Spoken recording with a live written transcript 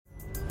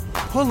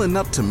Pulling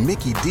up to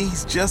Mickey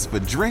D's just for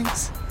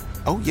drinks?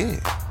 Oh yeah,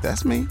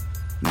 that's me.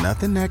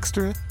 Nothing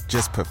extra,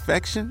 just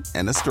perfection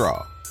and a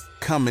straw.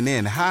 Coming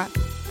in hot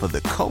for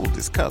the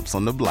coldest cups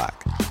on the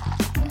block.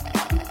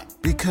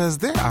 Because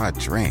there are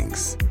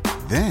drinks.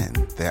 Then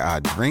there are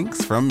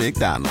drinks from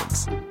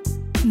McDonald's.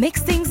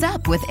 Mix things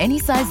up with any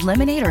size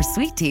lemonade or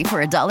sweet tea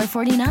for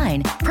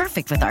 $1.49.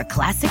 Perfect with our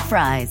classic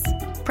fries.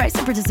 Price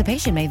and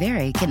participation may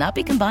vary. Cannot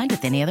be combined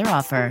with any other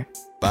offer.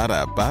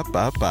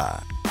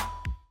 Ba-da-ba-ba-ba.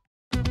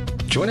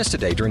 Join us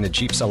today during the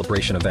Jeep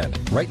Celebration event.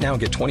 Right now,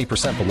 get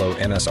 20% below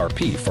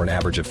MSRP for an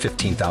average of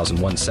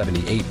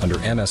 $15,178 under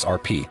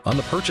MSRP on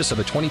the purchase of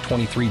a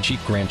 2023 Jeep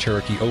Grand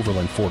Cherokee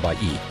Overland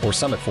 4xE or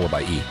Summit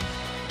 4xE.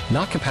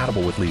 Not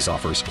compatible with lease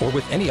offers or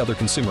with any other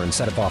consumer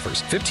incentive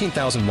offers.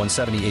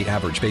 $15,178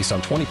 average based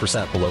on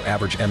 20% below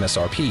average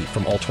MSRP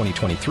from all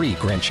 2023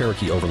 Grand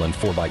Cherokee Overland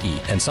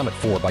 4xE and Summit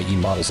 4xE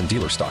models in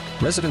dealer stock.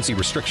 Residency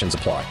restrictions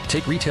apply.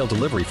 Take retail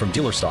delivery from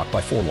dealer stock by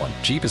 4/1.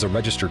 Jeep is a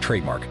registered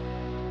trademark.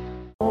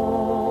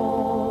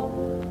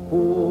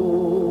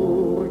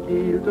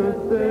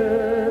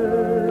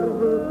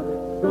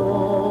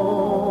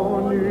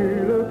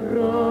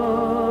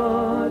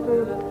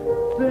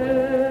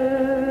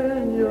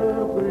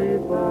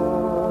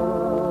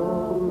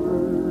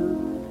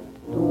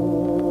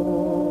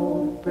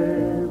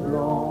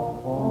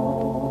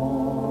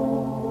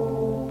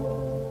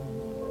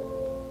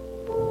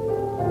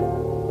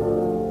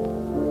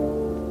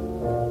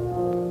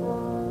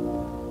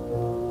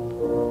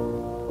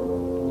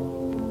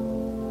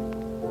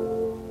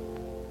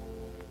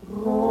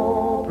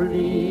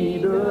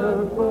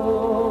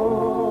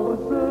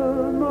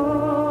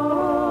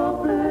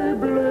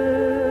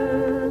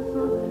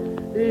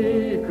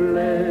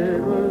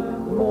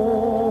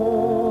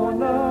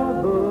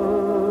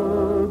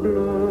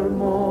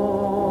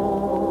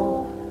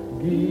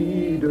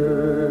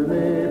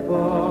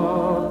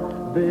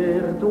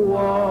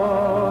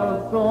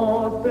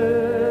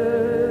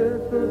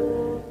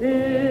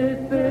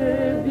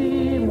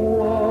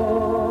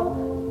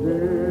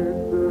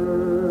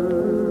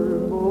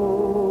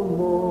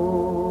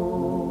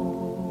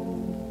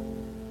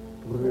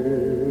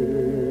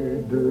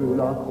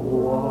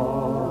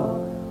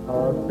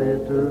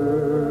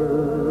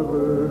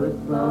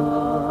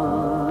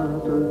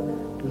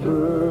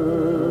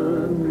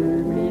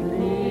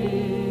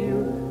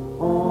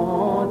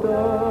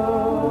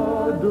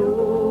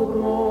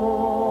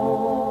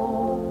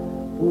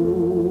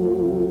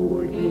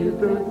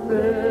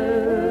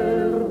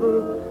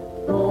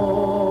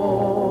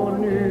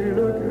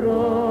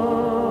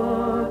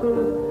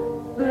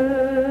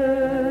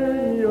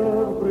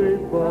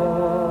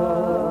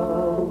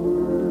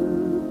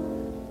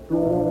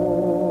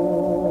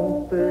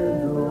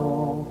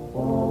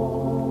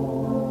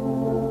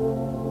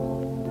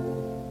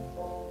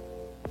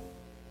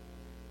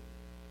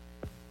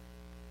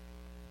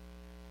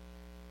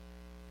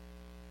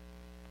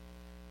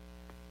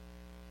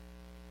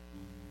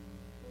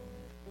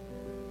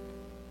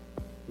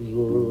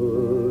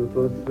 Je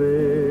te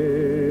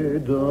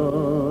fais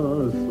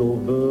d'un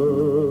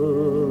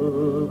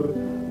sauveur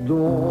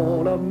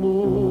dont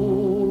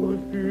l'amour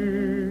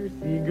fut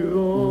si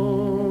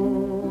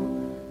grand,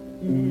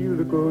 il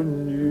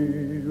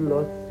connut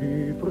la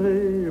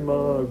suprême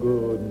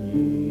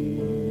agonie.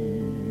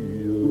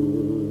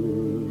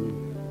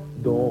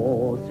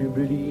 Don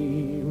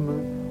sublime,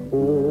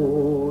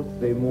 ô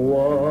c'est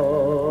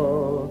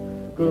moi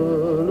que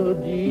le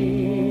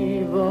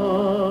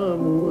divin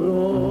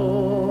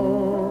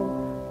mourant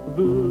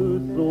veut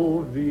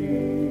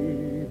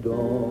sauver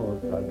dans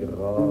sa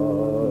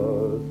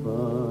grâce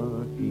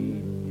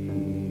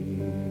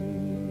infinie.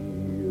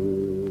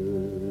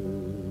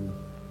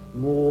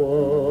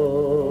 Moi,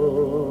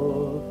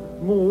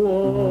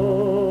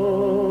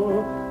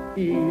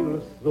 il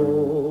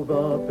sauve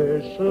un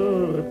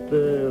pécheur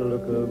tel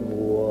que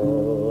moi.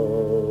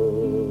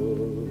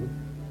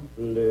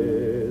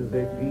 Les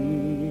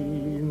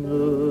épines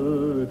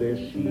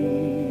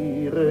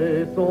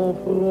déchiraient son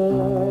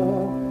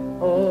front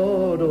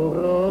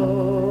adorable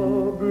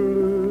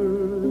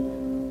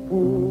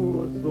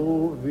pour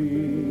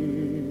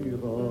sauver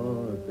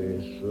un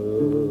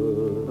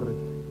pécheur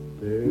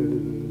tel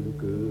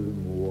que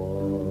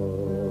moi.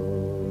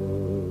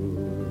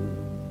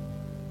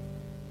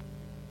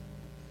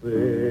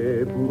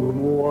 C'est pour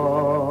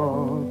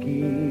moi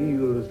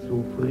qu'il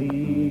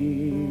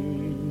souffrit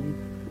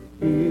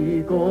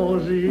et quand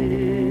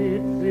Gethsémani,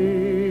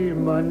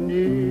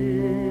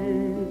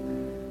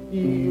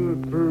 il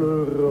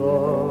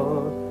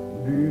pleura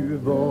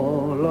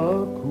buvant la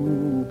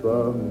coupe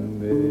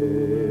amère.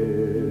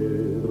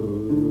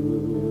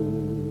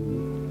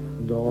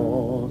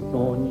 Dans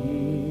son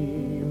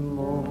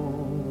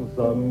immense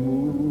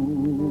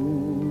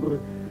amour,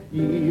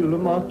 il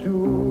m'a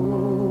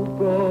tout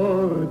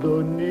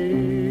pardonné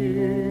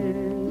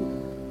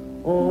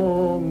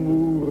en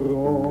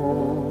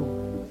mourant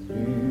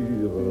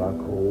sur la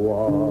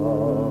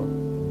croix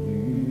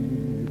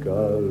du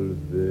calvaire.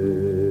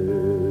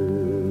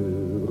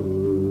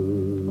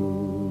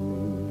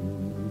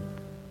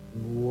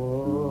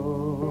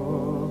 Moi,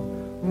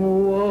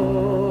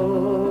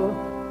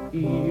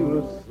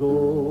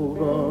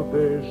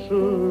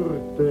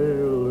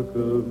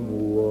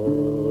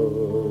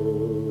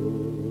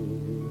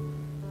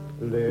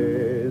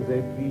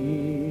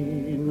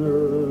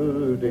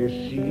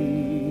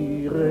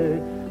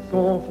 déchirait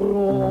son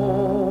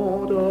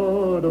front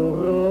adorable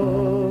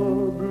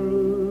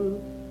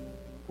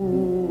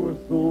pour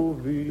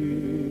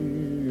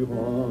sauver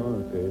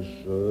un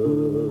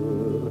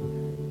pécheur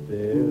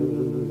tel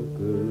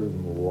que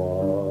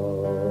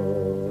moi.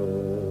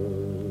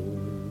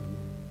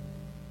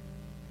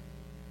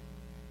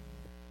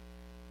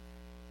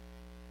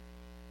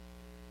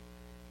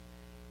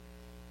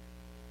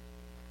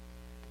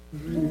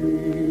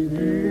 Jésus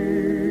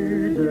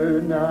de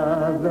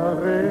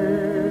Nazareth,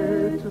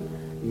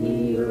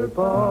 il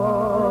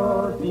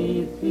passe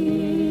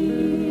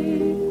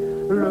ici,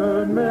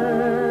 le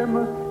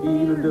même,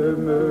 il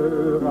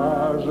demeure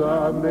à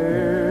jamais.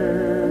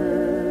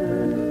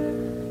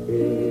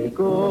 Et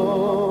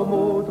comme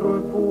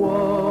autrefois,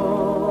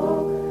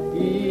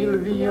 il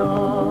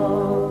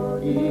vient,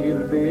 il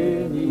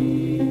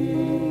bénit,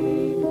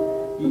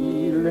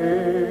 il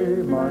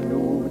aime à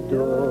nous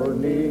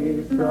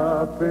donner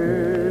sa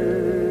paix.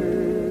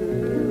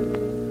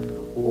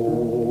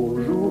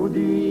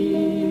 Aujourd'hui,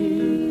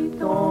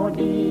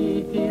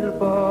 tandis qu'il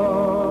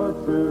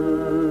passe,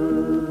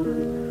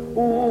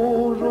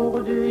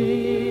 aujourd'hui,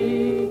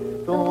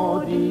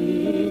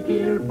 tandis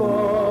qu'il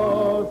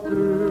passe,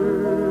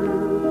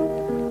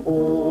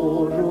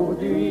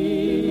 aujourd'hui,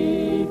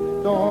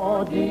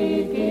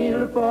 tandis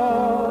qu'il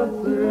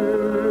passe,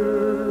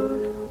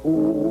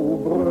 ouvre-lui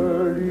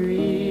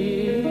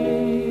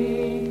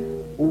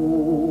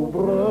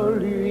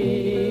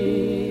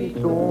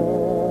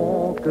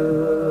ton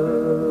cœur.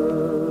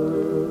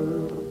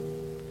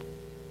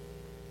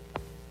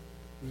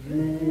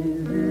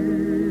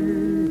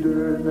 Jésus de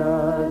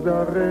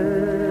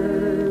Nazareth,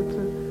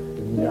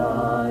 n'y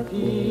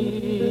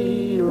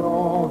a-t-il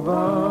en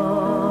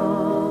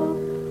vain?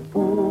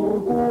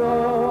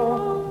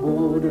 Pourquoi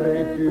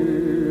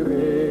voudrais-tu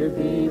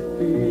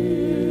résister?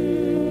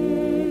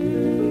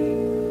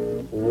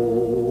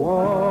 Oh,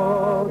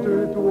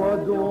 hâte-toi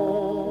donc.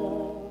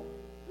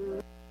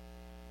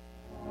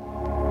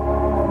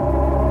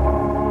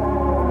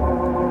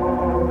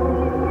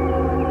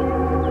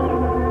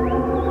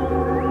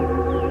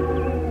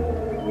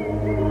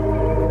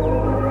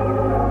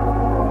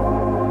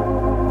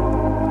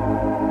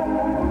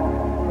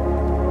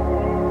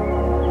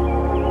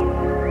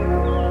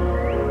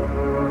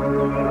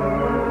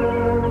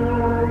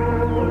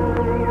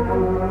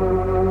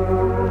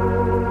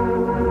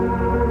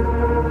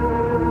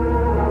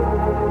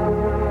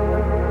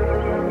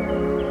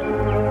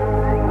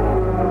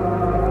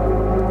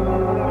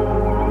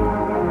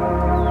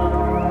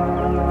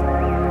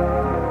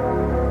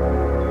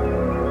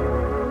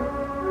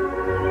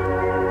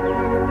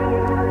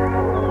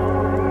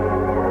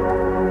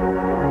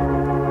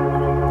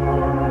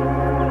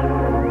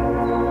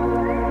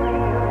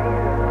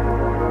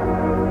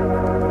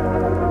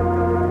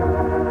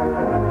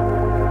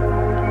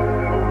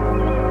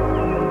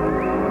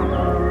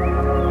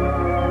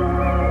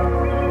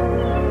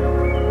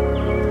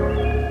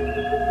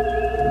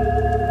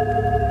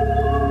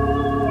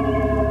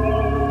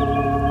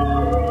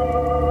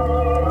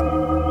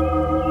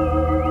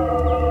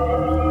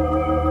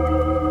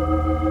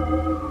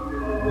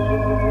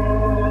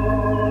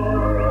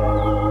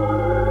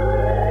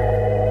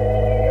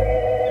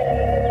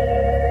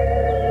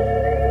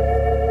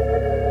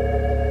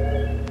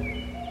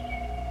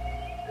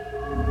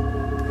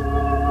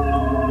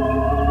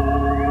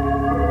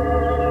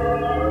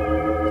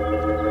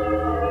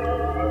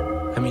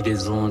 Amis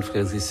des ondes,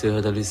 frères et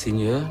sœurs dans le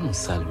Seigneur, nous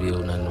saluons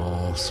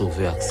notre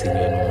Sauveur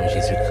Seigneur, nous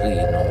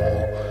Jésus-Christ,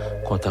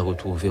 nous comptons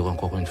retrouver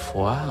encore une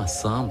fois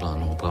ensemble,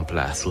 nous prenons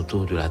place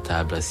autour de la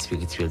table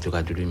spirituelle de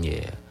Radio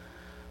Lumière.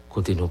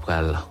 Côté nous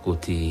pral,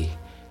 côté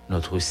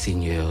notre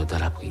Seigneur dans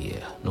la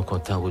prière. Nous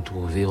comptons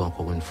retrouver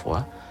encore une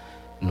fois,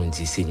 nous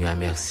disons Seigneur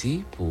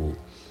merci pour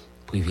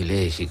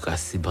privilège et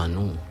grâce ban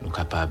nous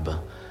capables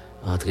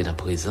d'entrer dans la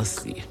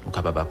présence, nous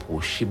capables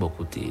d'approcher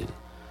beaucoup de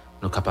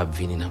nous capables de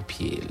venir dans le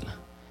pied.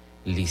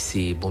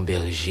 Laissez bon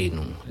berger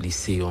nous,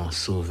 laissez un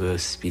sauveur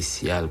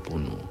spécial pour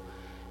nous,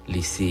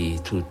 laissez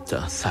tout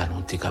ça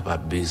nous sommes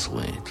capables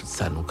besoin, tout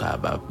ça nous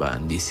capable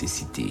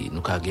nécessité,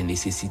 nous avons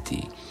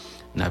nécessité,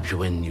 nous avons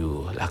besoin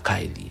la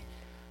caille,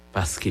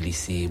 parce que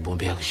laissez bon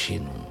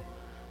berger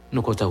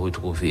nous comptons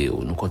retrouver,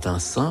 nous comptons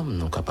ensemble,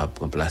 nous capables de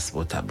prendre place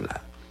pour table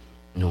là,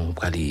 nous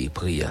allons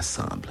prier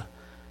ensemble.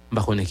 Je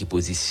ne sais pas quelle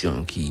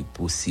position qui est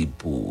possible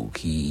pour,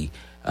 qui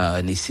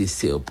est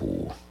nécessaire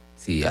pour.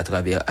 C'est à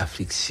travers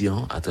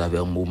affliction, à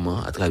travers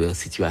moment, à travers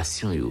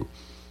situation, nous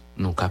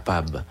sommes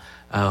capables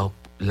de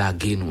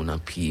laguer nous dans le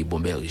pied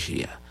bon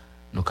berger.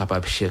 Nous sommes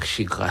capables de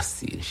chercher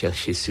grâce,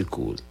 chercher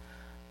secours.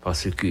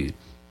 Parce que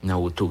dans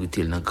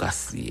l'autorité, dans la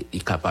grâce, il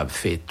est capable de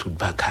faire toute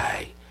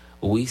bagaille.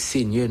 Oui,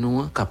 Seigneur,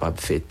 nous sommes capables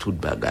de faire toute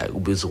bagaille. Ou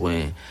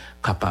besoin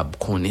capable de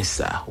connaître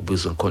ça. Ou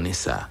besoin de connaître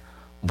ça.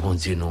 Bon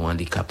Dieu, nous sommes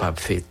capables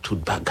de faire toute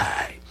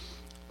bagaille.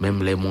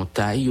 Même les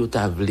montagnes, ils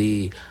ont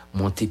voulu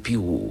monter plus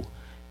haut.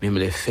 Même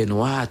les faits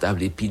noirs, t'as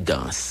voulu plus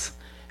dense.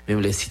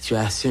 Même les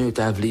situations,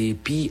 t'as voulu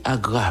plus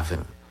aggravantes.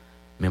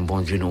 Même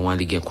bon Dieu, nous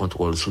avons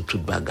contrôle sur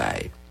toute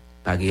bagaille.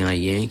 Pas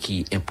rien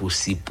qui est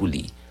impossible pour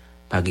lui.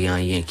 Pas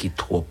rien qui est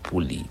trop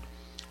pour lui.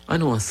 On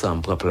nous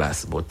ensemble prend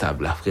place bon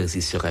table à frères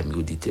et sœurs amis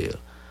auditeurs.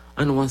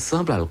 On nous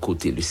ensemble à le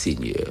côté du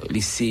Seigneur.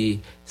 Laissez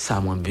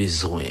ça mon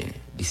besoin,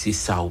 laissez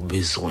ça au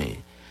besoin.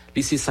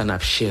 Laissez ça n'a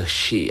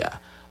chercher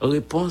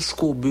réponse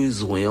qu'au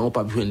besoin, on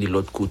pas besoin de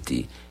l'autre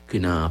côté que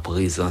dans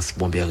présence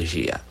bon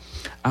berger.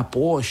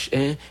 Approche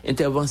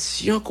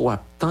intervention qu'on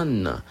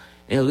attend,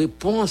 une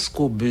réponse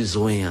qu'au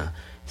besoin.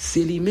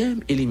 C'est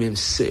lui-même et lui-même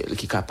seul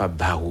qui est capable de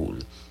baroul.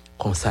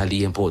 Comme ça,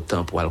 c'est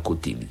important pour le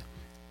côté lui.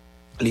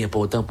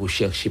 L'important pour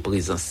chercher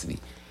présence lui.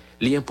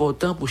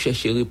 L'important pour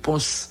chercher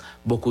réponse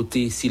bon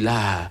côté si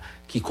là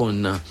qui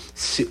qu'on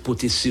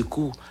porter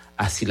secours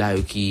à si là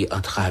qui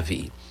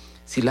entravé.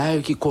 Si là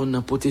qui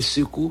qu'on porter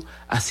secours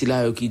à si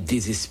là qui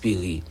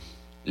désespéré.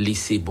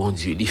 Laissez bon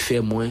Dieu, il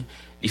fait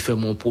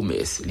mon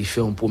promesse, il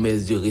fait une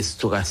promesse de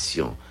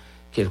restauration.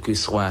 Quel que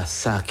soit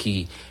ça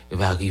qui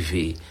va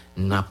arriver,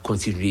 n'a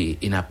continuer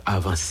et n'a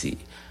avancé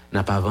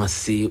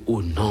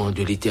au nom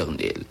de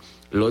l'Éternel.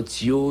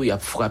 L'autre yo, il a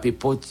frappé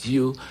porte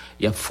yo,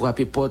 il a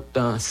frappé porte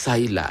ça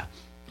et là.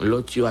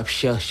 L'autre yo a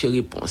cherché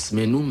réponse,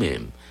 mais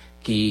nous-mêmes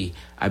qui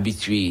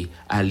habitués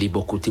à aller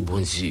bon côté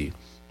bon Dieu,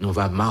 nous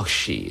va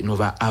marcher, nous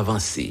va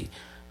avancer,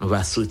 nous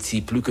va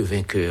sortir plus que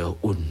vainqueurs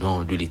au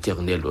nom de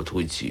l'Éternel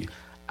notre Dieu.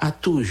 À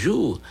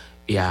toujours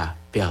et à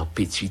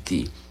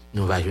perpétuité,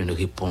 nous va avoir une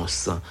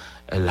réponse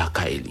la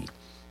kaeli.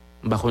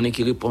 Ba connait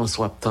qui réponse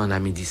soit tant à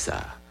midi ça.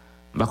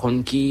 Ba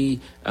connait qui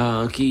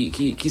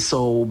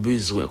sort au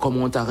besoin.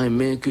 Comment on t'a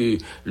remis que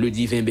le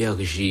divin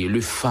berger,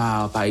 le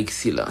phare par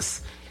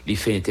excellence, il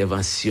fait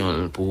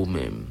intervention pour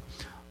vous-même.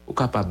 Ou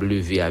capable de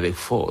lever avec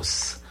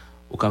force,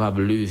 ou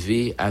capable de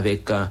lever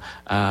avec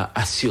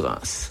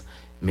assurance.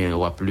 Mais on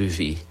va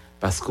lever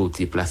parce que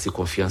tu placé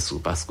confiance ou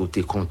parce que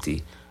tu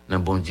compté dans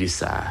bon Dieu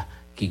ça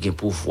qui a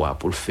pouvoir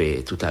pour le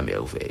faire tout à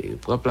merveille.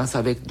 Prends place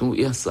avec nous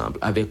et ensemble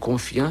avec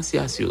confiance et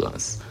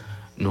assurance.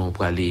 Nous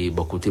pour aller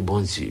bon côté bon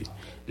Dieu,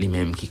 les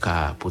mêmes qui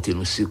a porté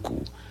nos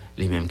secours,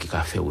 les mêmes qui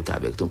a fait route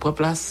avec nous. Prends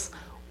place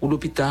ou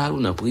l'hôpital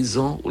ou dans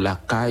prison ou la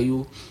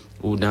caillou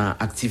ou dans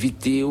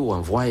activité ou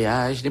en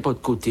voyage,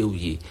 n'importe côté où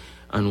y est.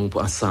 On nous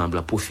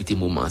ensemble profiter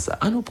moment ça.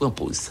 On nous prend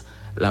pause,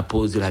 la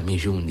pause de la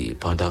mi-journée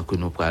pendant que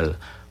nous prenons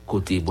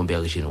côté bon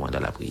berger dans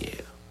la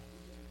prière.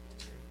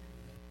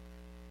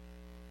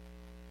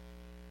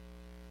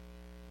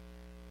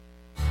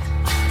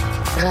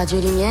 Radio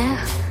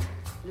Lumière,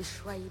 le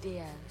choix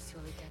idéal sur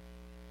le tapis.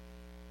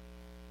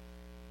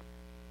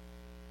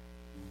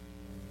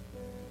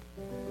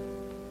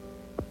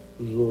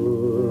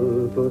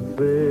 Je te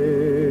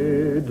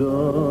fais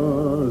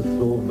d'un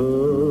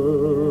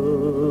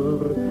sauveur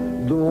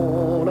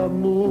dont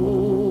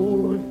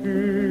l'amour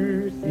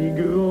fut si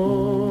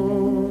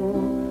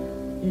grand,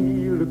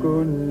 il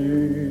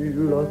connut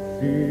la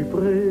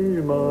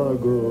suprême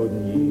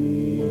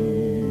agonie.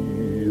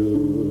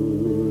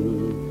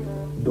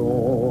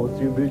 Don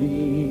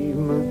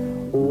sublime,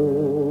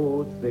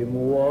 oh c'est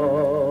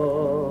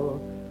moi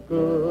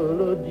que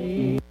le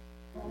dit.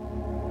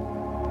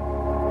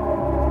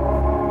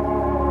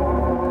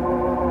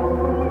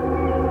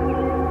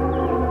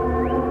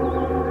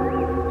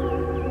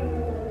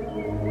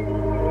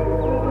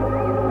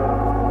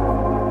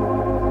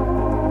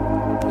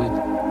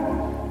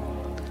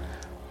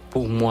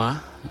 Pour moi,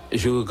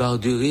 je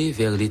regarderai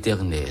vers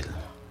l'Éternel.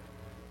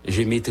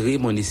 Je mettrai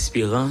mon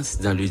espérance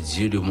dans le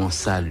Dieu de mon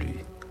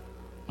salut.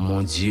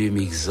 Mon Dieu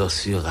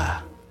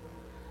m'exaucera.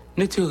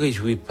 Ne te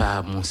réjouis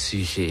pas, mon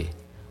sujet,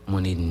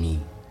 mon ennemi,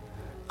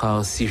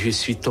 car si je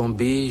suis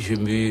tombé, je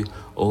me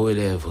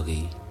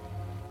relèverai.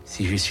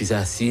 Si je suis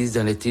assise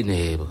dans les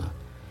ténèbres,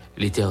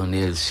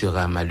 l'Éternel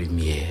sera ma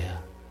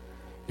lumière.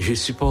 Je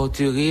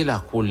supporterai la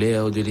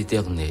colère de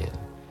l'Éternel,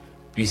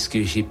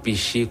 puisque j'ai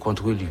péché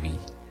contre lui,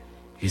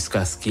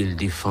 jusqu'à ce qu'il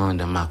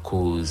défende ma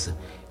cause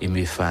et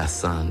me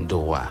fasse en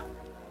droit.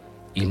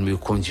 Il me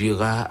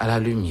conduira à la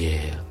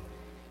lumière,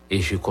 et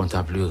je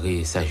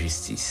contemplerai sa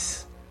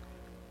justice.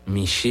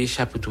 Michée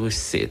chapitre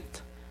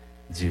 7,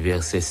 du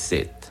verset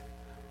 7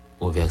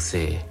 au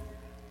verset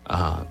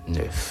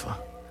 9.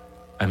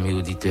 Amis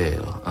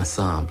auditeurs,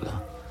 ensemble,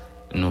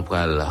 nous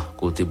prenons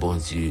côté bon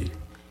Dieu,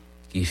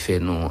 qui fait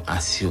nous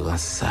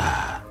assurance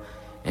ça,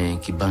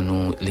 qui bat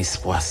nous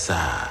l'espoir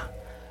ça.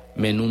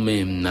 Mais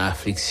nous-mêmes, dans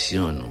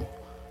l'affliction,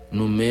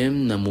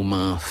 nous-mêmes, dans le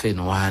moment fait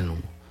noir,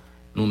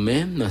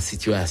 nous-mêmes, dans la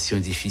situation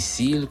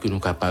difficile que nous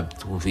sommes capables de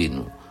trouver,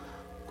 nous.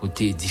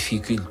 Côté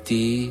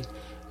difficulté,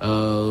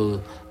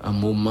 un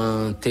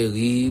moment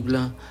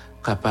terrible,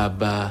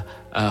 capable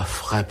de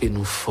frapper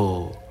nous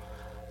fort.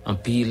 En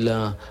pile,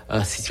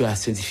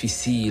 situation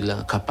difficile,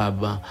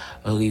 capable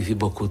d'arriver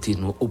de côté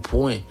nous, au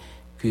point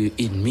que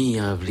l'ennemi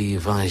a voulu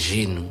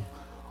venger nous.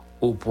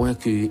 Au point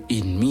que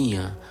l'ennemi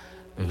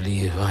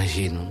voulait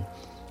venger nous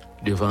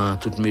devant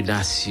toute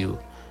menace,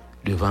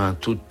 devant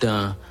toute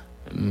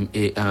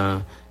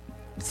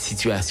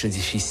situation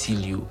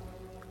difficile.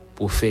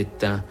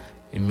 Prophète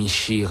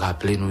Michée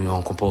rappelez nous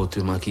un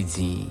comportement qui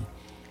dit,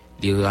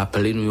 il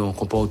rappelez nous un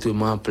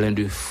comportement plein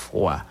de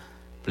foi,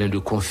 plein de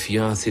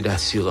confiance et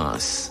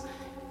d'assurance.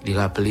 li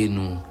rappele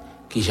nous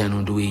qui ja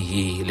nous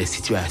douye les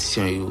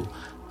situations yo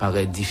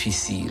paraît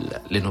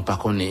difficile, les nous pas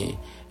connaît,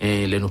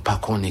 les nous pas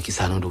connaît qui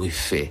ça nous doit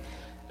faire.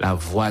 La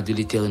voix de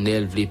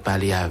l'Éternel voulait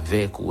parler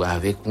avec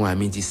moi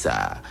midi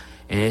ça.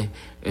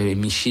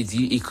 Michée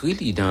dit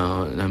écrit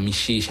dans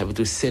Michée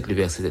chapitre 7 le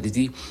verset 7, il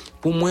dit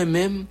pour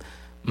moi-même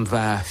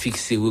va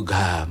fixer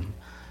regard,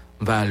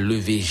 va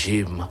lever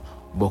j'aime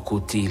bon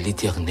côté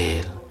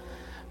l'Éternel.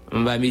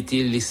 Va mettre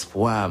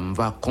l'espoir,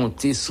 va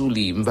compter sur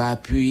lui, va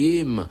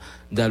appuyer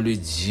dans le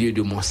Dieu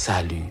de mon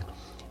salut.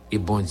 Et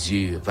bon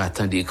Dieu va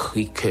attendre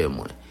cri cœur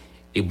moi.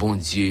 Et bon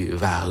Dieu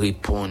va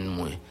répondre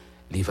moi.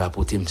 Il va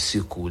porter me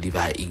secours, il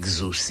va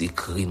exaucer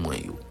cri moi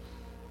yo.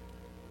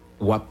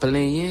 Ou a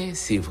plaigner,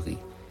 c'est vrai.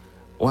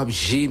 Ou a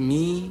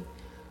gémi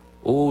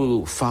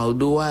au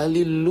fardeau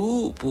aller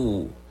lourd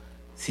pour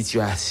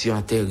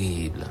situation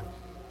terrible.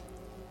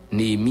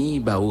 Némi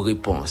ba ou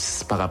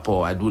réponse par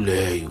rapport à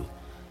douleur yo.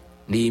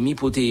 Némi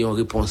pote une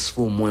réponse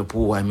pour moi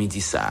pour ami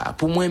dit ça.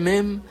 Pour moi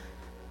même,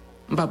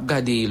 m'pa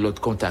regarder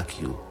l'autre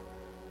contact yo.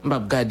 M'pa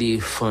regarder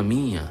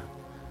famille.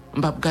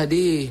 M'pa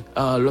regarder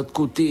l'autre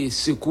côté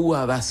secours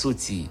va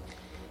sortir.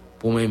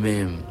 Pour moi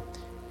même,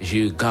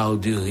 je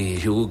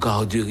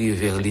regarderai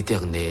vers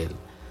l'Éternel.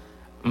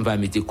 M'va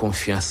mettre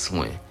confiance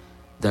moi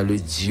dans le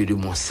Dieu de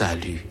mon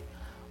salut.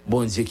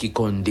 Bon Dieu qui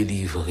compte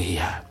délivrer.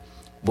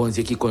 Bon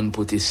Dieu qui compte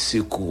porter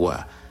secours.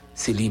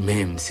 C'est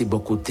lui-même, c'est bon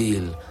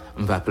côté.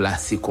 Va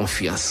placer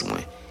confiance moi,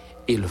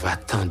 il va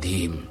tendre,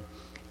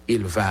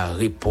 il va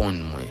répondre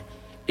moi,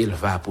 il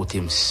va apporter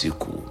me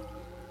secours.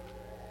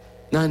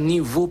 Dans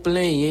niveau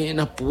plein,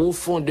 dans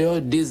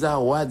profondeur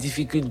désarroi,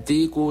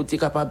 difficulté que tu es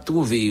capable de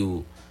trouver.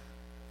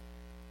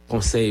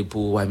 Conseil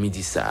pour ami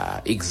dit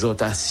ça,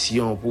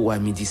 exhortation pour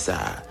ami dit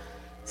ça,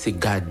 c'est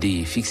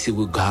garder, fixer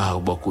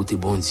regard bon côté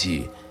bon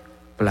Dieu,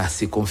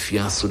 placer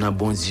confiance dans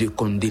bon Dieu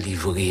qu'on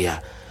délivrer.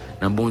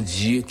 Dans bon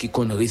Dieu qui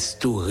qu'on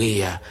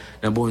restaurer,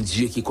 dans bon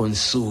Dieu qui qu'on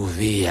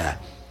sauver.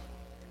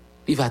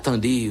 Il va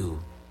attendre,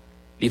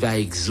 il va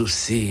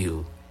exaucer,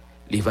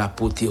 il va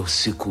porter au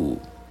secours.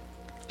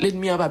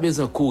 L'ennemi n'a pas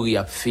besoin de courir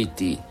à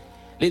fêter.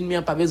 L'ennemi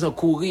n'a pas besoin de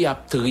courir à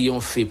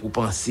triompher pour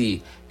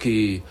penser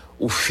que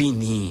ou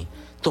fini,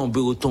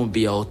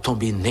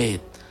 tomber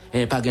net,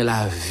 pas gain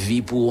la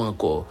vie pour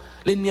encore.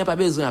 L'ennemi n'a pas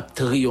besoin de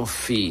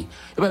triompher.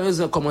 Il n'a pas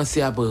besoin de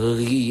commencer à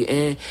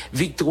briller.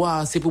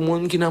 Victoire, c'est pour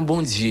monde qui n'a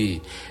bon Dieu.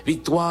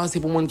 Victoire,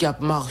 c'est pour monde qui a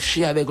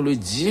marché avec le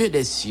Dieu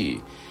des cieux.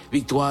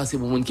 Victoire, c'est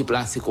pour monde qui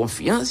place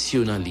confiance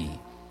dans lui.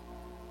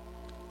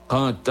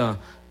 Quand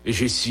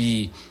je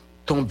suis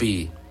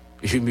tombé,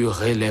 je me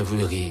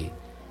relèverai.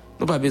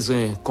 Nous pas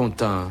besoin de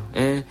content.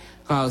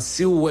 Car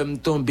si nous aimons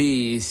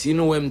tomber, si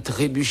nous aimons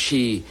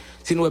trébucher,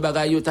 si nous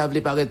bagaille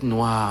table paraître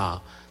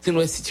noir, si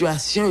nos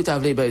situations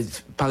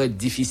paraissent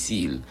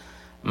difficiles,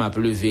 m'a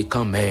levé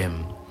quand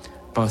même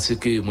parce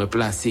que moi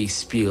placer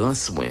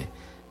espérance moi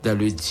dans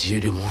le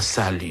Dieu de mon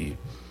salut.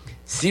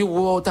 Si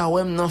vous ta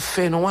wem nan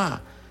fait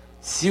noir,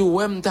 si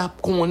wem ta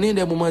connaît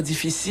des moments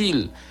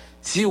difficiles,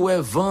 si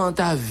vent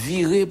ta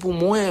viré pour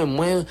moi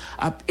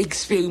a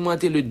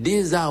expérimenté le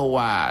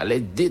désarroi, les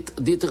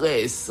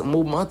détresse,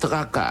 moments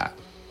tracas.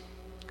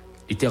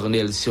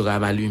 L'Éternel sera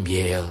ma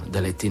lumière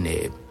dans les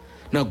ténèbres.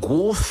 Dans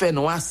gros fait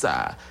noir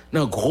ça,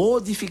 dans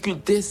gros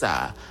difficulté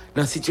ça,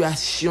 dans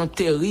situation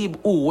terrible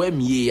où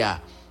m'ya,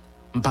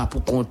 m'pas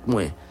pour compte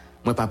moi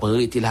pas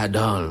prêter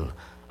là-dedans,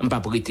 m'pas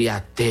prêter à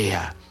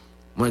terre.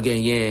 Moi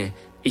gagner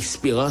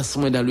espérance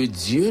moi dans le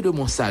Dieu de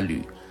mon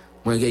salut.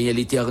 Moi gagner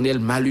l'Éternel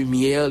ma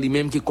lumière,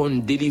 lui-même qui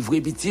compte délivrer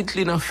petite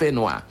li dans fait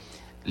noir.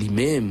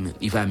 Lui-même,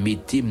 il va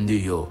mettre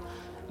dehors,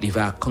 il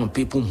va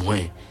camper pour moi,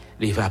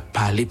 il va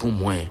parler pour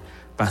moi.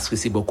 Parce que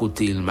c'est bon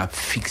côté, il m'a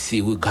fixé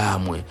regard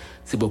moi.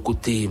 C'est bon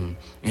côté,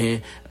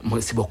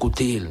 c'est bon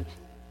côté,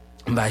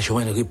 il m'a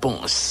joindre une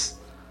réponse.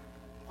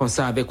 Comme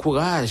ça, avec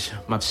courage,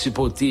 m'a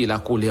supporté la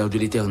colère de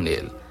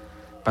l'Éternel.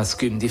 Parce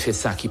que m'ai fait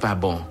ça qui pas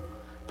bon.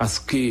 Parce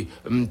que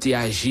m'ai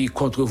agi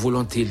contre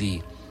volonté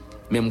li.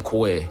 Même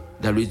quoi,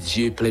 dans le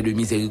Dieu plein de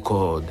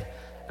miséricorde,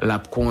 l'a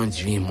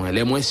conduit moi.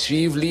 Les moins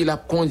suivre li, l'a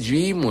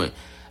conduit moi.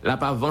 L'a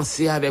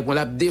avancé avec moi,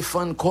 l'a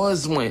défendre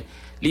cause moi.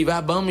 Il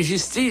va bam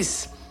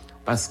justice.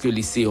 Parce que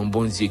c'est un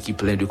bon Dieu qui est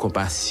plein de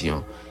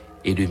compassion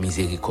et de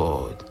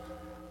miséricorde.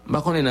 M'ba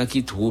connait nan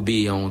qui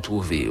trouvé on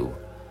trouvé ou.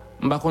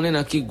 M'ba connait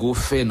nan qui go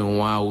fait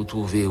noir ou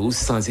trouvé ou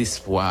sans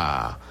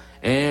espoir.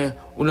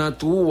 Ou nan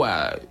tout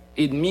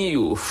ennemi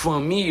ou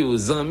famille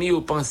ou amis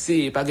ou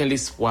penser pas gain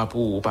l'espoir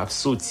pour pas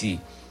sortir.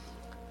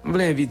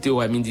 M'vle inviter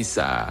ou à midi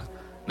ça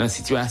dans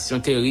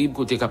situation terrible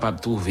que tu es capable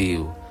de trouver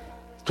ou.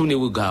 Tourner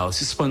regard,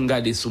 suspendre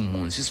garder sur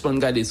monde, suspendre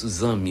garder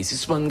sur amis,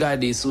 suspendre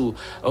garder sur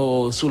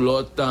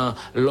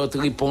l'autre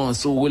réponse,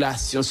 sur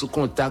relation, sur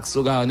contact,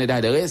 sur carnet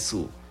d'adresse.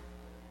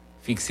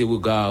 Fixer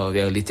regard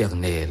vers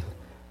l'Éternel.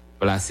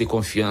 Placer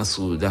confiance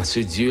dans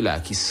ce Dieu-là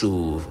qui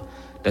sauve,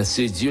 dans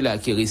ce Dieu-là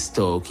qui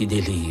restaure, qui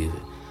délivre.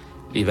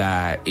 Il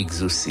va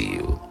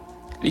exaucer.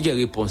 Il y a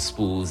réponse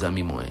pour les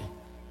amis moi.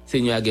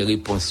 Seigneur a des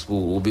réponses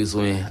pour aux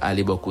besoins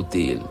aller bon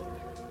côté.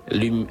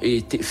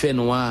 Fait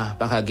noir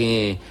par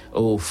gain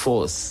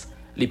force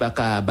li pa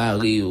ka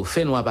barrer ou,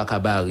 fait noir pa ka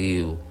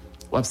barrer ou.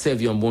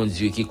 Observe un bon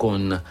Dieu qui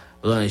kon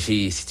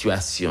ranger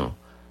situation.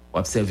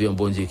 Observe un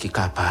bon Dieu qui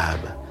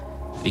capable.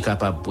 Li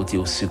capable porter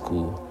au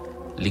secours.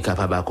 Li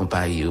capable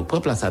accompagner ou.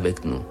 Prends place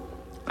avec nous.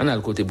 On a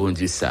le côté bon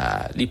Dieu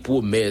ça. Li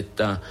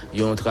promettent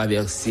yon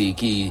traversée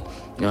qui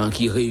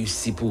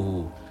réussit pour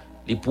vous.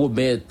 Li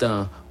promettent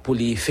pour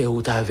li faire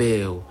route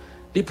avec vous.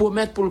 Li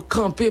promettent pour le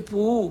camper pour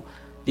vous.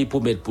 Li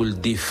promettent pour le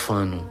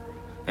défendre.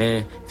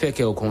 Hein, fait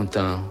que vous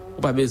content.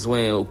 Ou pas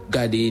besoin de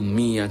garder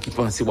ennemi qui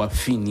penseว่า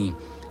fini.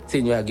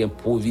 Seigneur a une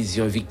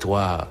provision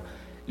victoire.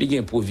 Il y a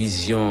une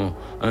provision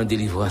en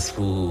délivrance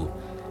pour vous.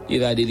 Il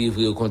va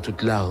délivrer contre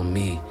toute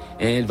l'armée.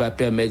 Et il va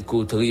permettre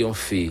qu'on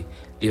triomphe.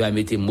 Il va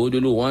mettre mot de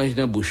l'orange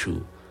dans la bouche.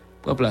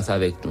 Prends place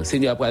avec nous.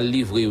 Seigneur va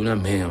livrer une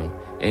main.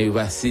 Et il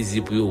va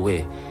saisir pour vous.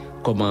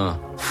 Comment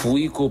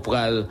fruit qu'on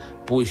va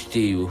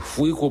projeter,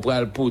 fruit qu'on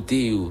va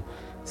porter,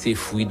 c'est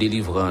fruit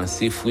délivrance,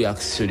 c'est fruit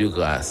action de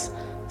grâce,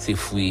 c'est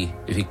fruit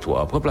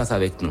victoire. Prends place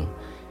avec nous.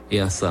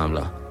 Et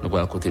ensemble, nous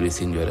allons côté le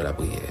Seigneur de la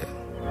prière.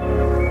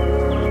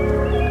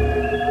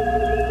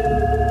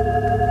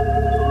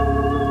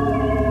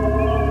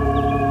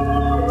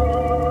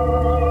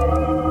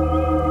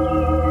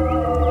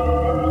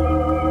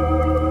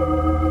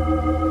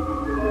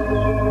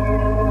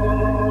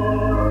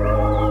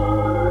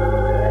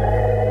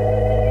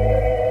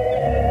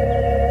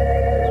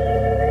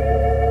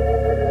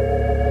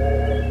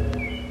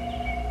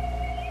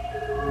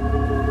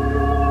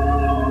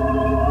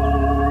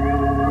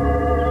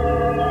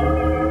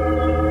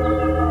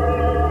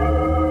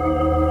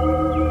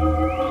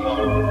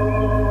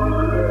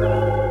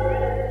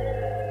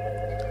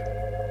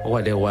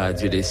 Roi des rois,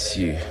 Dieu des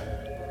cieux,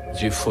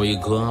 Dieu fort et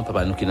grand,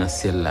 Papa nous qui dans le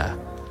ciel là,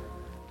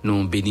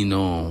 nous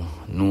bénissons,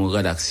 nous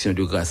rendons action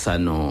de grâce à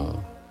nous,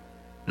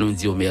 nous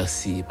disons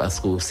merci parce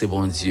que c'est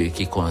bon Dieu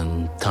qui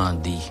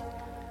entendit,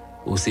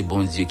 ou c'est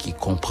bon Dieu qui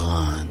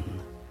comprend,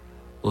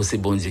 ou c'est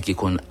bon Dieu qui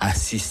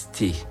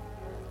assiste,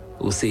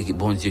 ou c'est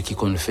bon Dieu qui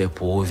fait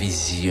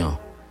provision,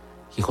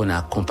 qui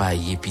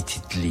accompagné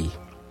petite li,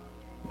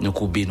 nous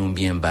couper nous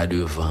bien bas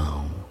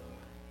devant,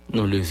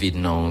 nous lever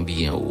nous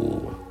bien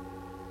haut.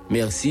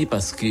 Merci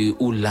parce que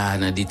ou là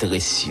dans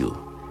détresse.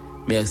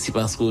 Merci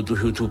parce que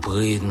toujours tout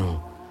près nous.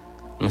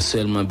 Nous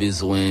seulement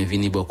besoin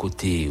venir bon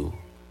côté.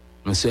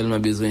 Nous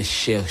seulement besoin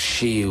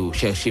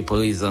chercher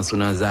présence dans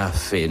nos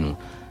affaires nous,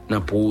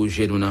 dans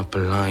projet nous, dans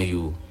plan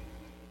yo.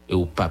 Et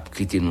ou pas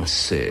quitter nous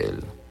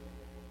seuls.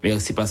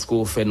 Merci parce que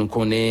vous fait nous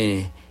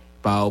connaître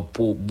par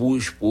pour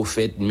bouche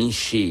prophète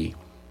Miché.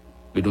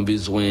 Mais nous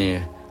besoin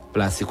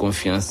placer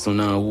confiance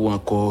dans vous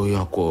encore et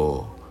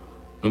encore.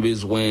 Nous avons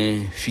besoin de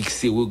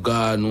fixer le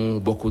regard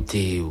nous bon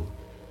côté.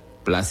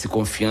 Placer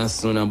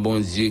confiance dans bon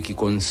Dieu qui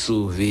nous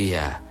sauve. Et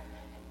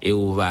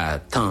on va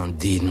attendre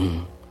nous.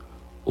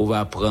 On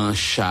va prendre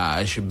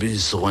charge,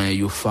 besoin,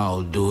 yo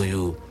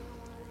fardeau.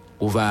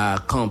 On va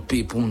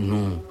camper pour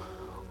nous.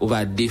 On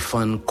va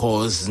défendre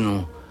cause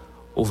nous.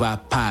 On va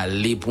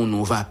parler pour nous.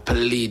 On va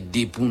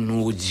plaider pour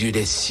nous, Dieu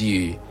des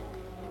cieux.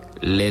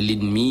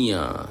 L'ennemi,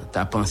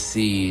 t'as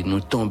pensé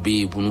nous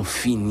tomber pour nous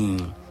finir.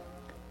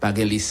 Pas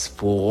de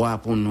l'espoir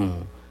pour nous.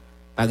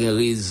 Pas de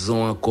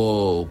raison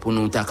encore pour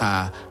nous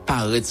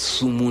paraître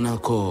sous nous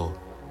encore.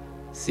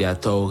 C'est à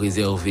toi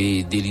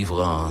réserver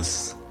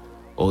délivrance,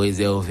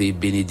 réserver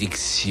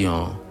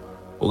bénédiction,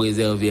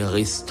 réserver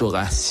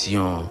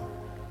restauration.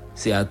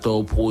 C'est à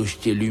toi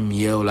projeter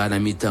lumière là dans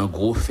mes temps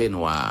gros fait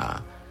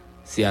noir.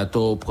 C'est à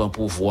toi prendre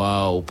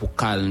pouvoir pour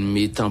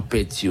calmer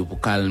tempête,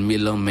 pour calmer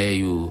la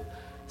mer.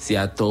 C'est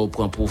à toi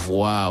prendre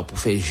pouvoir pour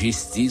faire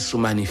justice ou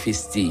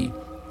manifester.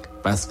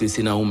 Parce que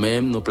c'est dans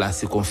nous-mêmes nous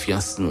placer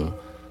confiance nous.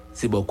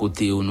 C'est bon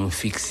côté où nous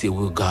fixer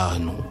regard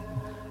nous.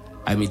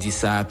 À midi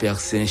ça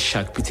personne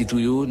chaque petit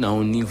tuyau dans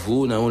un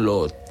niveau dans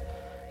l'autre.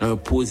 Dans une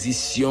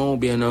position ou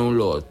bien dans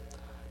l'autre.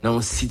 Dans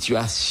une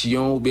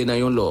situation ou bien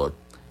dans l'autre.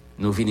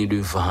 Nous venons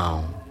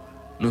devant.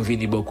 Nous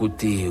venons bon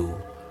côté où.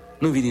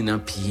 Nous venons dans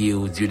pied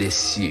au Dieu des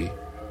cieux.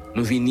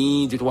 Nous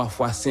venons de 3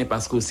 fois saint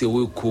parce que c'est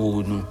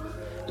recours nous.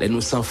 Les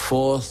nous sans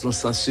force, nous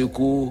sans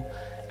secours.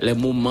 Les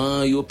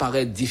moments yo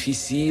paraissent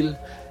difficiles.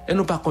 Et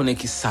nous pas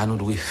connaître qui ça nous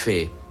doit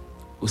faire.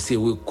 Ou c'est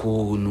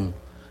recours nous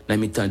dans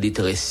mes temps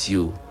détresse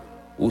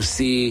ou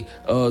c'est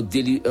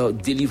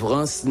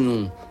délivrance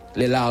nous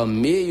les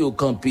l'armée yo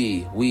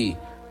camper oui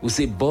ou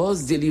c'est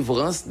boss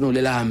délivrance nous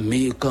les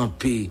l'armée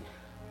camper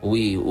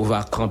oui on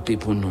va camper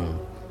pour nous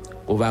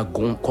on va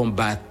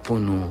combattre pour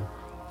nous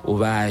on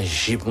va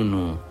agir pour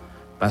nous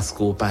parce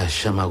qu'on pas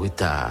jamais en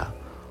retard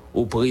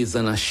au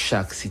présent dans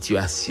chaque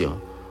situation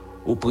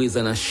au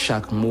présent dans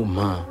chaque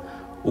moment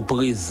au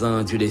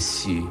présent Dieu des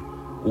cieux,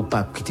 ou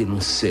pas quitter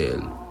nous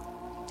seuls.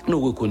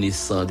 Nous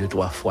reconnaissons de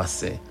 3 fois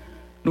saint.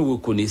 Nous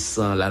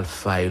reconnaissons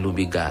l'alpha et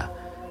l'oméga.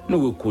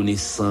 Nous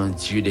reconnaissons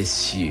Dieu des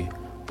cieux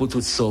pour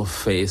tout ce qu'on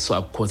fait,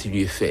 soit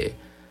continuer à faire.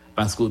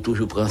 Parce qu'on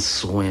toujours prend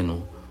soin de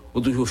nous.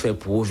 On toujours fait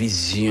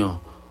provision.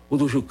 On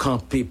toujours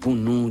camper pour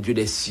nous, Dieu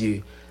des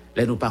cieux.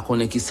 Là, nous pas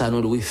connaître qui ça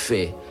nous doit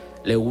faire.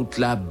 Les routes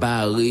là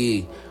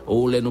barrées.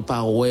 Oh, là, nous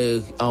pas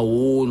en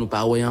haut, nous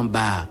pas en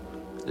bas.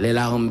 Les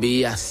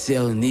l'armée a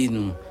cerné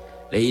nous.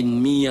 Les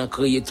ennemis ont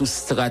créé toute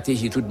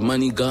stratégie, toute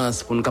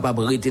manigance pour nous capables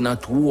de rester dans le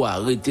trou,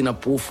 rester dans la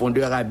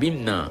profondeur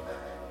abîme.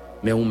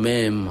 Mais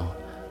nous-mêmes,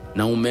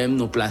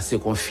 nous placer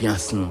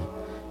confiance nous.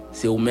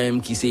 C'est nous-mêmes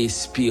qui c'est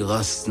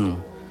espérance nous.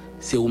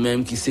 C'est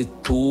nous-mêmes qui c'est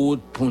tout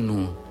pour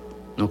nous.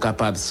 Nous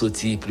capables de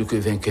sortir plus que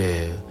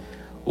vainqueurs.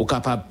 Nous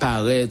capables de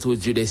paraître au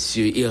Dieu des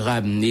cieux et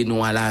ramener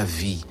nous à la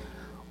vie.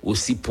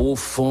 Aussi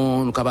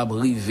profond, nous capables de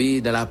arriver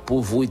dans la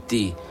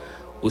pauvreté.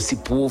 Aussi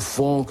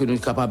profond que nous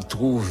sommes capables de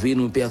trouver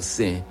nos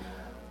personnes.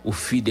 Ou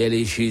fidèles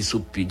et juste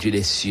au Dieu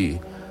des cieux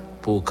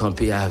pour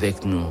camper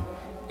avec nous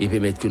et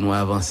permettre que nous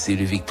avancions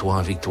de victoire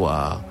en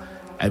victoire.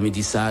 À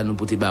midi ça, nous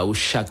pouvons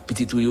chaque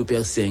petit tuyau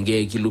personne, qui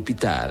est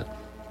l'hôpital,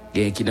 qui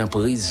est dans la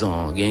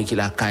prison, qui est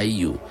la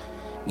caillou,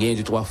 qui est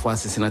 2-3 fois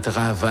c'est dans le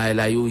travail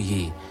là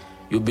il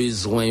y a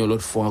besoin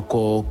l'autre fois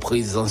encore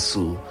présence,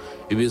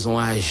 il y a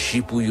besoin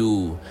d'agir pour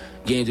eux,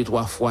 qui est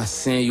 2-3 fois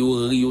saint, il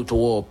rit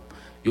trop,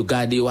 il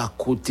garder à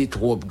côté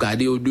trop,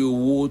 garder au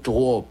dehors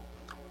trop.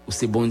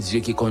 C'est bon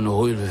Dieu qui qu'on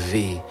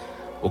relevé,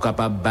 ou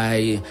capable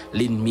bailler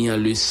l'ennemi en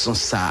leçon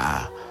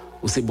ça.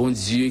 Ou c'est bon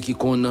Dieu qui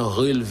qu'on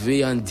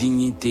relevé en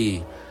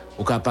dignité,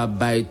 ou capable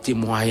bailler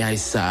témoignage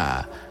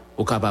ça,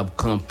 ou capable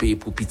camper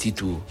pour petit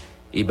tout.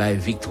 Et bailler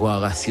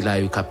victoire à si là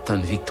yo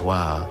capitaine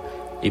victoire,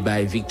 et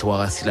bailler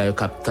victoire à si là yo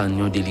capitaine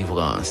yon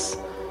délivrance.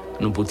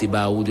 Nous pote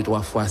ba ou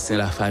 2-3 fois c'est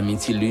la famille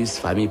Tilus,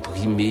 famille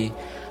primée,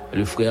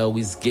 le frère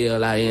Wisger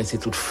là c'est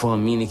toute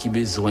famille qui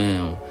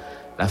besoin.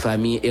 La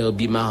famille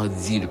Herbie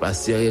Mardi, le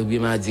pasteur Herbie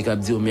Mardi qui a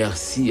dit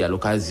merci à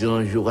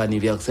l'occasion jour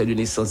anniversaire de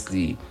naissance.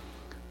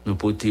 Nous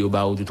portons au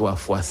bas de 3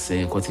 fois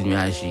 5, continuer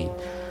à agir.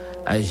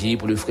 Agir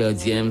pour le frère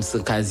James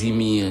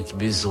Casimir qui a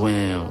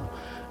besoin.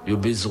 Il a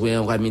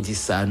besoin, on va me dire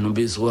ça, nous avons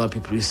besoin un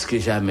peu plus que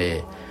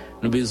jamais.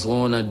 Nous avons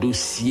besoin d'un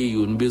dossier,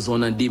 nous avons besoin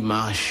d'une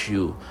démarche,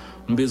 nous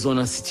avons besoin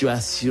d'une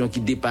situation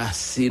qui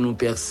dépasse nos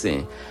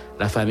personnes.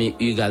 La famille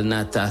Hugal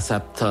Nata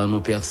s'attend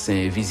nos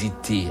personnes,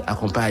 visiter,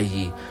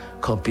 accompagner.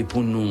 Camper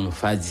pour nous,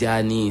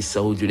 Fadiani,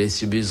 ça où Dieu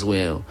laisse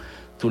besoin.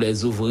 Tous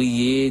les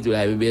ouvriers de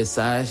la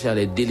BBSH,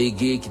 les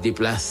délégués qui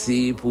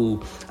déplacés pour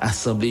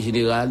l'Assemblée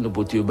Générale, nous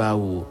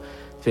pouvons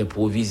faire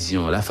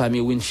provision. La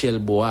famille Winchell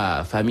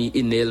Bois, famille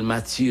Enel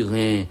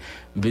Mathurin,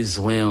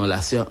 besoin.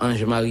 La sœur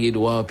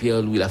Ange-Marie-Edouard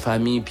Pierre-Louis, la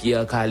famille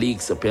Pierre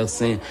Calix, Père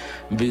Saint,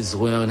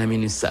 besoin. On a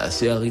mis ça.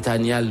 Sœur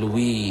Ritania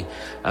Louis,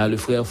 le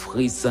frère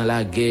Fritz dans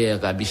la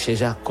guerre, Abiché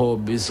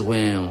Jacob,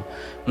 besoin.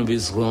 Nous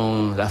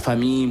besoin. La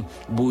famille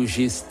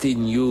Bourget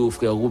Sténio,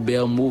 frère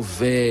Robert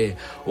Mauvais,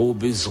 au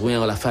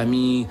besoin. La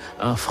famille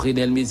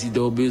Frédel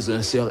Mésidor,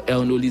 besoin. Sœur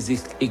Ernolise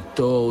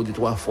Hector, du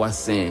 3 fois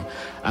Saint,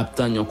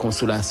 obtenir une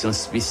consolation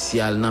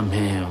spéciale dans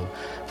mer.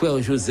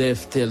 Frère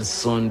Joseph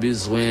Telson,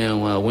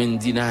 besoin.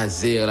 Wendy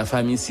Nazaire, la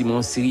famille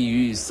Simon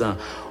Sirius,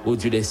 oh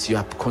Dieu des cieux,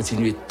 a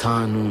continué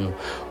tant nous.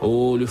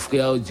 Oh, le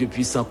frère Dieu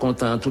puissant,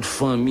 content, toute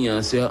famille,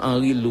 sœur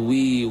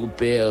Henri-Louis, au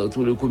père,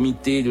 tout le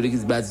comité de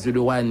l'église baptiste de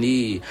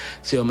Rouané,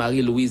 sœur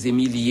Marie-Louise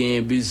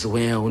Emilien,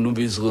 besoin, nous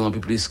besoin un peu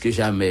plus que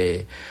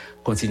jamais.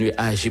 Continuez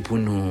à agir pour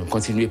nous,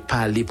 continuez à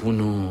parler pour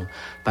nous,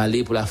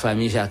 parler pour la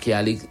famille Jacques et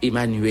Alex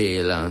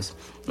Emmanuel,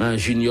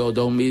 Junior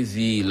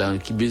d'Orméville,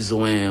 qui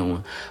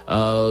besoin,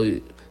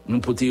 nous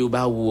portons au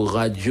baou,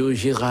 Radio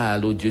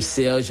Gérald, au Dieu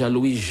Serge,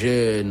 Jean-Louis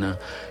Jeune,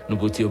 nous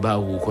portons au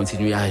baou,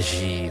 continuez à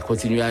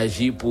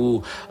agir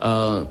pour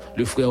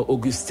le frère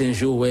Augustin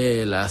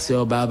Joël, la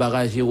sœur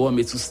Barbara Jérôme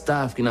et tout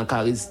staff qui n'a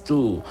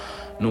Caristo,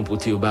 nous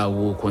portons au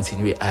baou,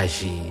 continuez à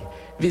agir.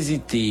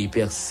 Visitez,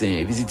 Père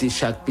Saint, visitez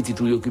chaque petit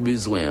tuyau qui a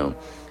besoin.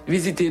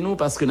 Visitez-nous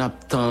parce que nous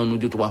attendons nous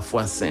 2-3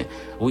 fois Saint.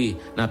 Oui,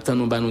 nous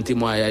attendons nous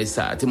témoigner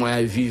ça,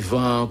 témoigner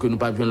vivant que nous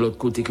pas besoin de l'autre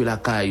côté que la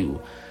caillou.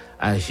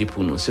 Agir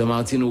pour nous. Sœur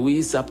Martine,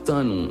 oui, ça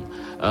attend nous.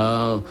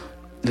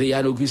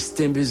 Léa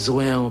Augustin,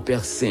 besoin,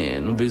 Père Saint.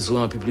 Nous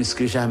besoin un peu plus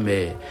que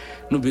jamais.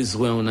 Nous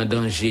besoin en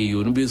danger,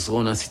 nous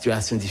besoin en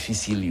situation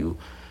difficile.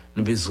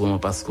 Nous besoin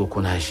parce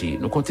qu'on agit.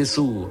 Nous comptons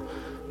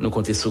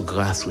sur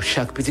grâce.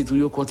 Chaque petit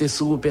tuyau comptez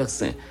sur vous, Père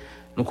Saint.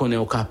 Nous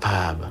connaissons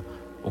capables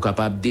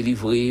de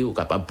délivrer,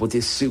 capables de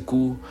porter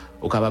secours,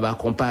 capables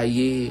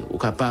d'accompagner,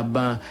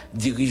 capables de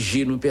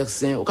diriger nos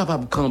personnes,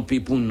 capables de camper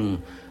pour nous.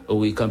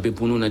 Oui, camper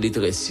pour nous dans la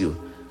détresse,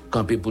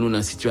 camper pour nous dans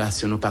la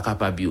situation, nous pas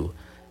capables.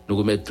 Nous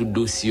remettons tout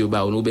dossier au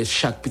bas, nous remettons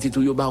chaque petit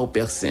tuyau au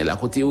personne, la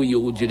côté où il y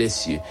a Dieu des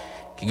cieux,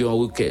 qui a une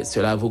requête,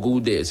 sur la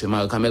Vaugoudé, sur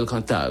Marie-Camel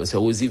Cantal,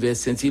 sur Rosiver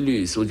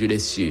Saint-Ilus, au Dieu des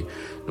cieux.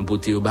 Nous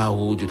portons au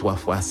barreau du 3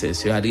 fois 16,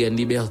 sur Adrienne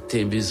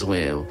Liberté,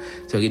 besoin,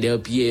 sur Rider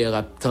Pierre,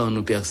 attend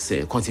nos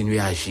personnes, continuez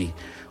à agir,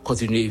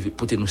 continuez à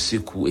porter nos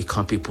secours et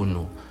camper pour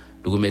nous.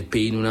 Nous remettons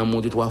pays, nous dans le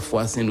monde de 3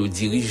 fois 5, nos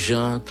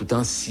dirigeants, tout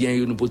anciens,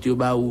 nous portons au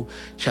barreau,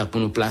 chaque pour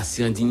nous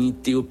placer en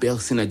dignité aux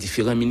personnes dans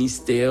différents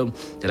ministères,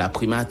 de la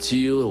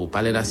primature, au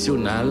palais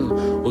national,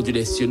 au Dieu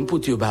des cieux, nous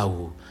portons au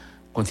barreau.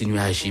 Continuez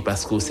à agir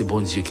parce que c'est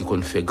bon Dieu qui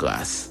nous fait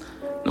grâce.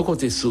 Nous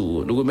comptons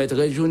sur nous remettre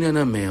la journée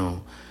en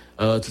main,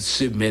 toute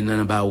semaine dans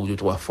le barreau de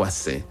 3 fois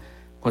 5.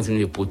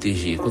 Continuez à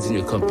protéger,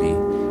 continuez à camper,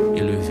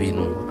 élever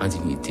nous en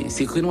dignité.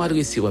 C'est que nous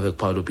adressons avec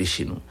pardon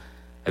péché nous,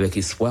 avec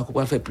espoir qu'on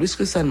va faire plus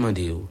que ça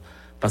demander.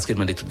 Parce que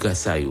demandez toute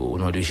grâce à eux au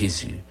nom de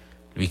Jésus,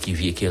 lui qui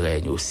vit et qui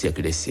règne au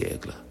siècle des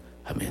siècles.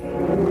 Amen.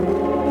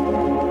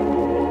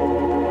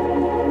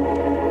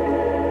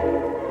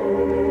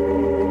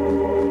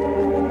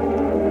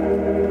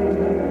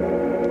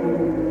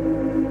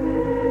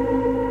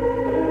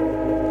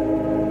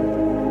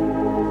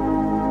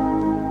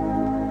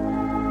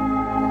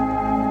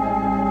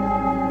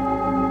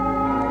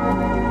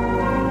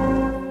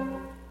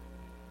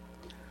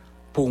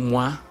 Pour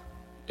moi,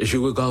 je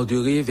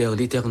regarderai vers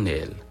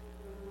l'Éternel.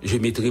 Je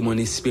mettrai mon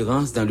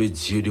espérance dans le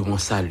Dieu de mon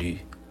salut.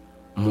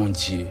 Mon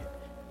Dieu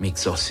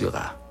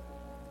m'exaucera.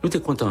 Nous te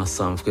comptons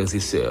ensemble, frères et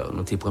sœurs.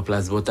 Nous te prenons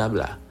place de table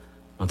là.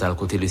 Nous allons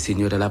côté le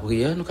Seigneur dans la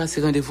prière. Nous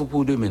avons rendez-vous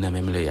pour demain dans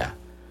même lieu.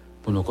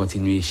 Pour nous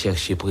continuer à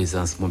chercher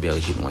présence, mon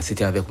berger.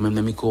 C'était avec moi,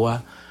 même micro.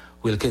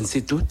 Welcome,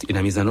 c'est tout. Et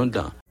la mise en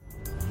dedans.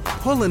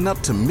 Pulling up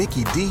to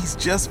Mickey D's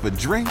just for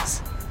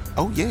drinks?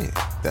 Oh yeah,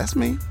 that's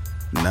me.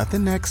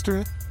 Nothing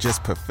extra,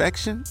 just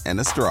perfection and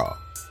a straw.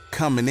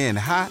 Coming in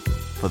hot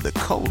for the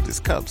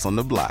coldest cups on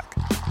the block.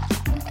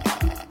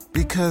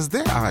 Because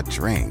there are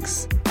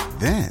drinks.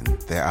 Then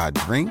there are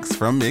drinks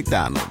from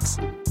McDonald's.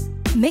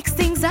 Mix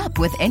things up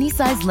with any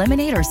size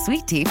lemonade or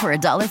sweet tea for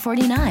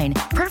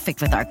 $1.49.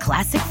 Perfect with our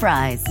classic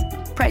fries.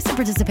 Price and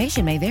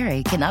participation may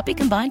vary. Cannot be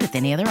combined with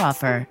any other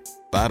offer.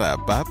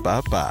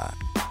 Ba-da-ba-ba-ba.